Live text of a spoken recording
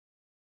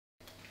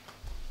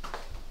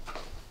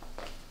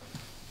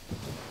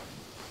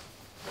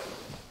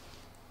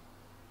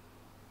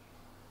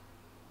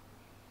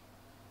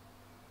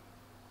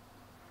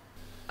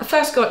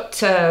first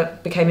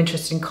became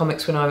interested in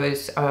comics when I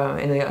was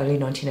in the early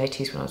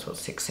 1980s, when I was, what,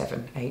 6,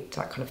 7, 8,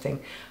 that kind of thing,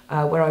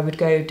 where I would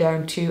go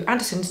down to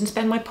Anderson's and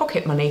spend my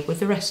pocket money with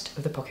the rest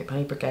of the Pocket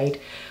Money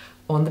Brigade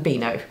on the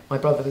Beano. My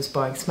brother was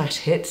buying smash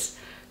hits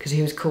because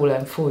he was cooler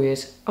and 4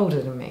 years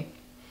older than me.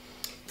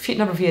 A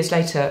number of years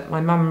later, my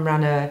mum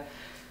ran a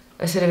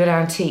sort of an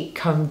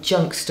antique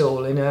junk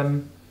stall in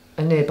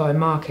a nearby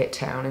market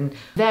town, and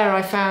there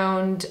I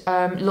found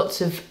lots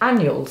of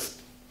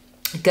annuals,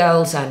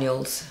 girls'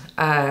 annuals,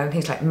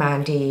 things like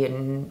Mandy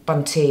and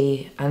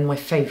Bunty, and my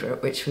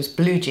favourite, which was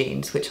Blue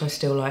Jeans, which I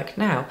still like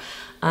now.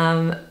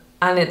 And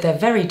they're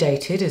very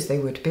dated, as they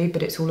would be,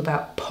 but it's all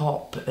about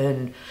pop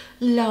and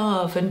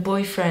love and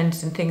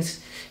boyfriends and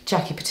things,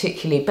 Jackie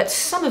particularly, but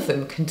some of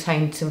them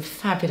contained some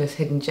fabulous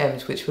hidden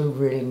gems, which were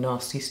really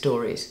nasty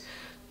stories.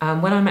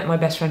 When I met my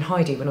best friend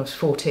Heidi when I was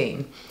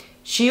 14,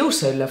 she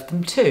also loved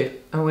them too,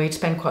 and we'd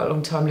spend quite a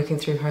long time looking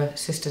through her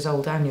sister's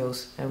old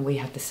annuals, and we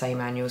had the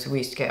same annuals, and we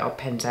used to get our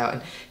pens out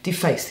and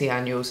deface the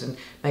annuals and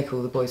make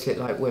all the boys look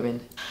like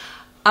women.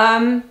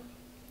 I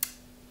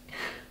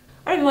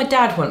remember my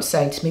dad once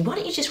saying to me, "Why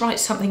don't you just write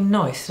something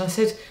nice?" And I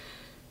said,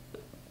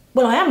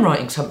 "Well, I am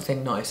writing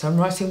something nice. I'm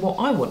writing what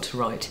I want to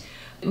write."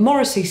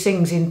 Morrissey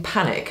sings in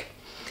Panic.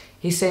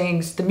 He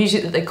sings, "The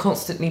music that they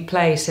constantly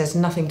play says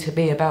nothing to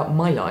me about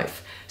my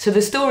life." So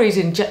the stories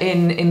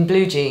in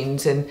Blue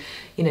Jeans and,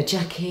 you know,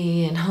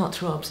 Jackie and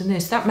Heartthrobs and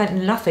this, that meant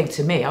nothing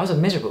to me. I was a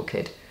miserable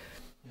kid.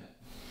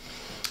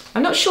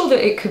 I'm not sure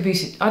that it could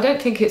be, I don't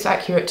think it's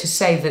accurate to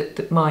say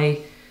that my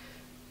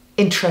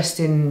interest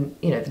in,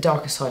 you know, the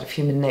darker side of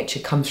human nature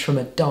comes from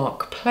a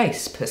dark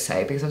place per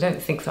se, because I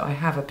don't think that I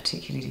have a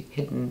particularly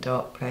hidden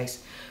dark place,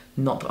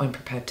 not that I'm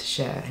prepared to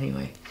share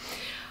anyway.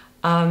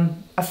 I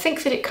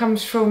think that it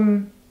comes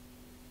from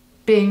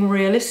being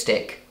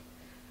realistic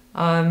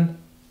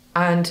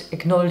and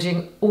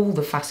acknowledging all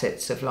the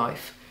facets of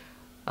life,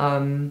 you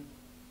know,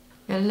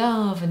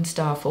 love and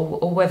stuff,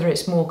 or whether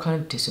it's more kind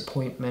of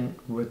disappointment,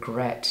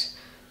 regret,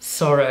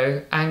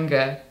 sorrow,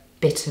 anger,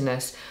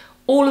 bitterness.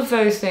 All of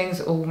those things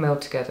all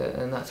meld together,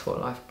 and that's what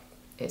life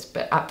is.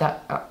 But at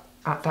that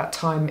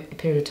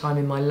period of time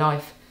in my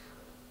life,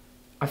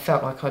 I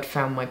felt like I'd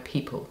found my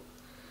people,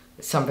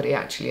 that somebody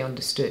actually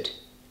understood.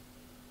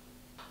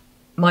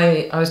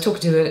 I was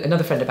talking to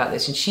another friend about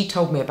this, and she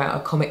told me about a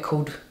comic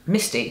called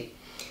Misty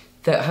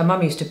that her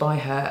mum used to buy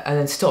her and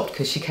then stopped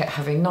because she kept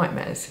having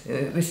nightmares.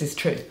 This is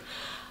true.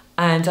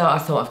 And I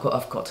thought,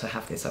 I've got to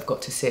have this, I've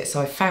got to see it.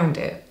 So I found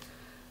it.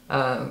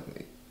 I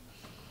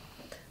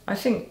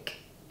think,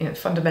 you know,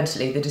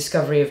 fundamentally the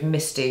discovery of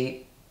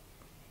Misty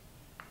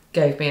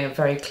gave me a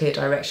very clear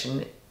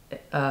direction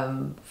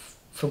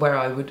for where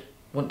I would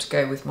want to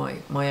go with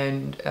my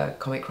own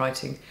comic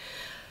writing.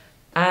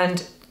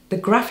 And the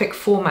graphic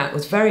format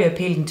was very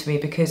appealing to me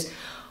because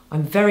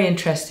I'm very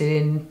interested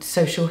in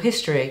social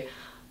history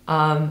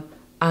and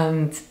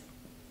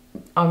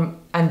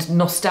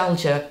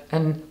nostalgia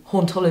and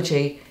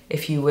hauntology,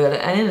 if you will.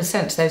 And in a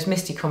sense, those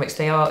Misty comics,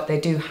 they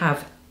do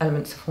have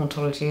elements of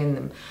hauntology in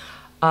them.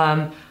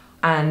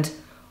 And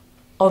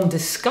on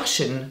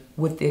discussion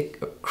with the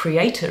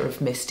creator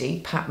of Misty,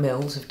 Pat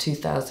Mills of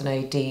 2000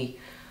 AD,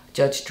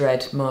 Judge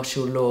Dredd,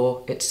 martial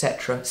law,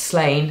 etc.,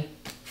 Slain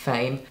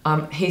fame,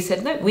 he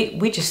said, no,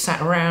 we just sat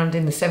around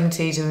in the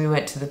 70s and we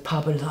went to the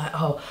pub and like,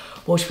 oh,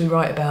 what should we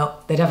write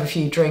about? They'd have a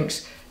few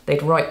drinks,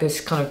 they'd write this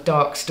kind of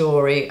dark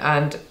story,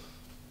 and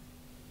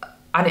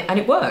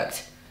it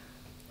worked.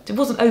 It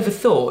wasn't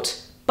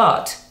overthought,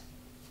 but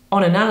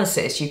on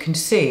analysis you can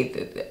see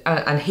that,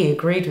 and he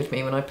agreed with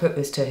me when I put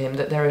this to him,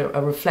 that there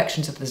are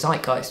reflections of the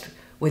zeitgeist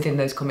within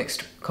those comic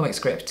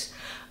scripts,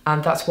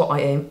 and that's what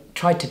I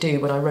tried to do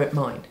when I wrote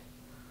mine,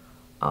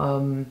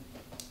 and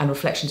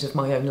reflections of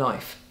my own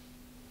life.